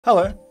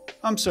Hello,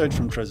 I'm Serge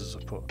from Trezor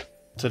Support.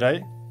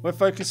 Today, we're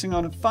focusing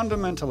on a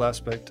fundamental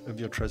aspect of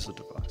your Trezor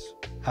device,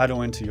 how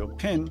to enter your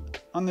PIN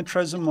on the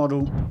Trezor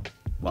Model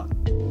One.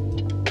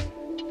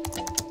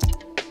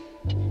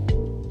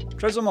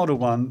 Trezor Model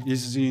One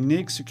uses a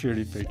unique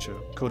security feature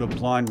called a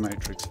blind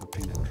matrix for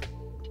PIN entry.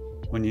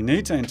 When you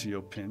need to enter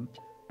your PIN,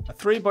 a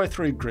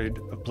 3x3 grid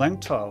of blank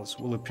tiles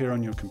will appear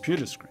on your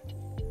computer screen,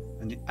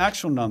 and the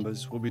actual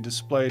numbers will be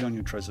displayed on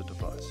your Trezor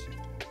device.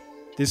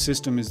 This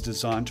system is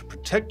designed to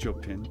protect your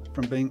PIN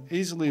from being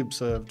easily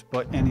observed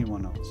by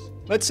anyone else.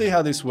 Let's see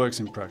how this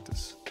works in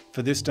practice.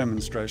 For this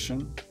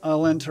demonstration,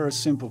 I'll enter a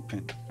simple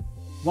PIN,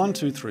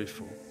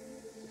 1234.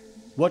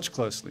 Watch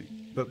closely,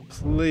 but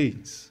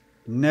please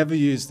never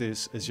use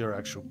this as your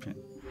actual PIN.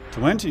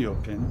 To enter your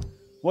PIN,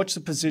 watch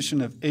the position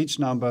of each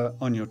number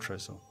on your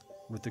Trezor,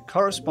 with the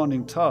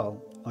corresponding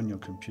tile on your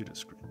computer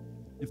screen.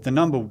 If the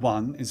number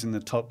 1 is in the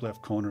top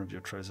left corner of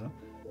your Trezor,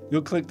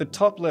 you'll click the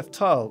top left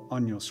tile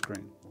on your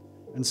screen,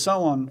 and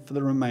so on for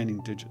the remaining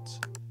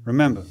digits.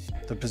 Remember,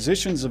 the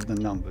positions of the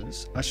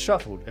numbers are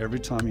shuffled every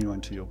time you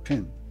enter your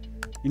PIN,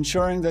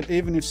 ensuring that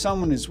even if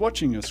someone is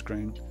watching your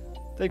screen,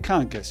 they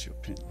can't guess your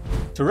PIN.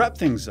 To wrap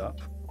things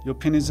up, your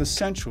PIN is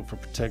essential for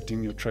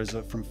protecting your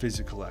Trezor from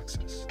physical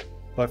access.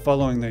 By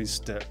following these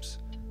steps,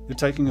 you're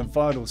taking a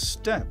vital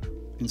step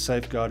in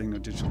safeguarding your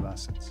digital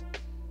assets.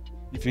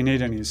 If you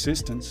need any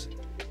assistance,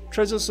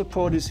 Trezor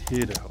Support is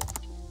here to help.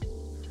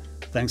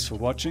 Thanks for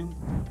watching,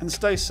 and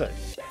stay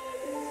safe.